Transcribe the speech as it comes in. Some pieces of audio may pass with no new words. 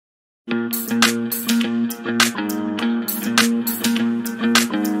If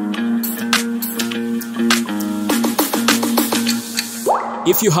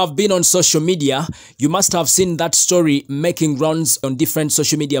you have been on social media, you must have seen that story making rounds on different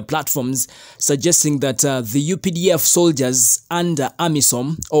social media platforms suggesting that the UPDF soldiers under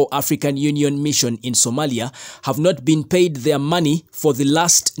AMISOM or African Union Mission in Somalia have not been paid their money for the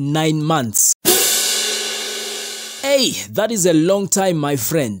last 9 months. Hey, that is a long time, my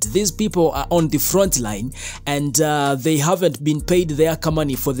friend. These people are on the front line and they haven't been paid their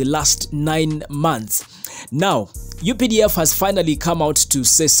money for the last 9 months. Now, UPDF has finally come out to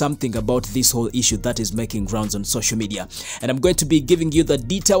say something about this whole issue that is making rounds on social media. And I'm going to be giving you the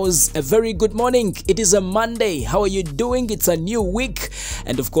details. A very good morning. It is a Monday. How are you doing? It's a new week.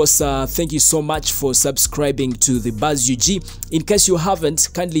 And of course, thank you so much for subscribing to the Buzz UG. In case you haven't,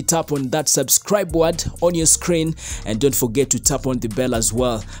 kindly tap on that subscribe word on your screen. And don't forget to tap on the bell as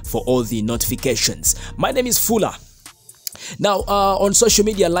well for all the notifications. My name is Fuller. Now, on social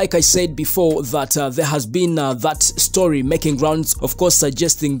media, like I said before, that there has been that story making rounds, of course,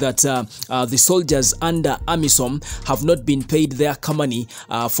 suggesting that the soldiers under AMISOM have not been paid their money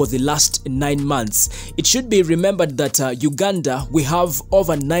for the last 9 months. It should be remembered that Uganda, we have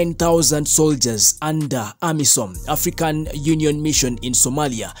over 9,000 soldiers under AMISOM, African Union Mission in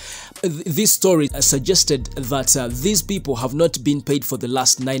Somalia. This story suggested that these people have not been paid for the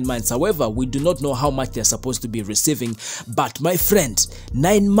last 9 months. However, we do not know how much they're supposed to be receiving. But my friend,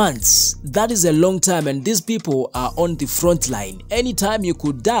 9 months, that is a long time, and these people are on the front line. Anytime you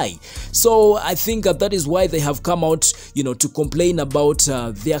could die. So I think that is why they have come out, to complain about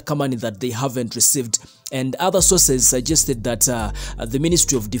their money that they haven't received. And other sources suggested that the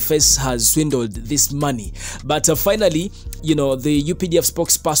Ministry of Defense has swindled this money. But finally, the UPDF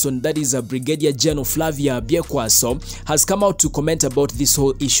spokesperson, that is Brigadier General Flavia Biekwaso, has come out to comment about this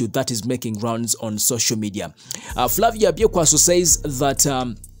whole issue that is making rounds on social media. Flavia Biekwaso says that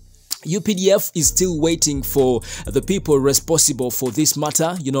UPDF is still waiting for the people responsible for this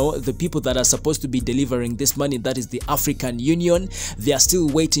matter, the people that are supposed to be delivering this money, that is the African Union. They are still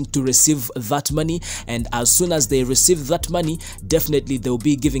waiting to receive that money, and as soon as they receive that money, definitely they'll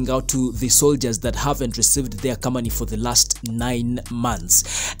be giving out to the soldiers that haven't received their money for the last 9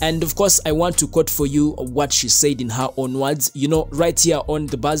 months. And of course, I want to quote for you what she said in her own words. Right here on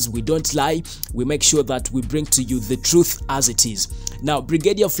the Buzz, we don't lie. We make sure that we bring to you the truth as it is. Now,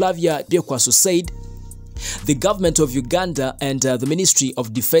 Brigadier Flavia Biekwaso said, the government of Uganda and the Ministry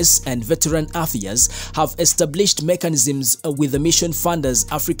of Defense and Veteran Affairs have established mechanisms with the mission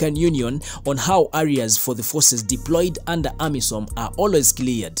funders African Union on how areas for the forces deployed under AMISOM are always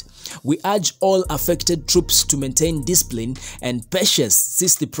cleared. We urge all affected troops to maintain discipline and patience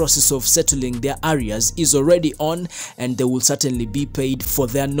since the process of settling their areas is already on, and they will certainly be paid for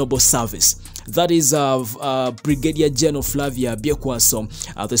their noble service. That is Brigadier General Flavia Biekwaso,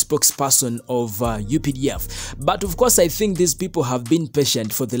 the spokesperson of UPDF. But of course, I think these people have been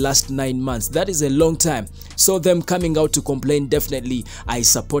patient for the last 9 months. That is a long time. So them coming out to complain, definitely I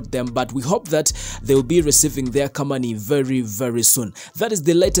support them. But we hope that they will be receiving their money very, very soon. That is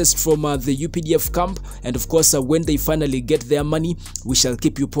the latest from the UPDF camp. And of course, when they finally get their money, we shall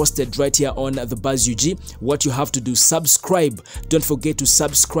keep you posted right here on the Buzz UG. What you have to do, subscribe. Don't forget to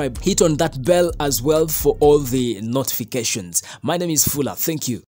subscribe. Hit on that bell as well for all the notifications. My name is Fuller. Thank you.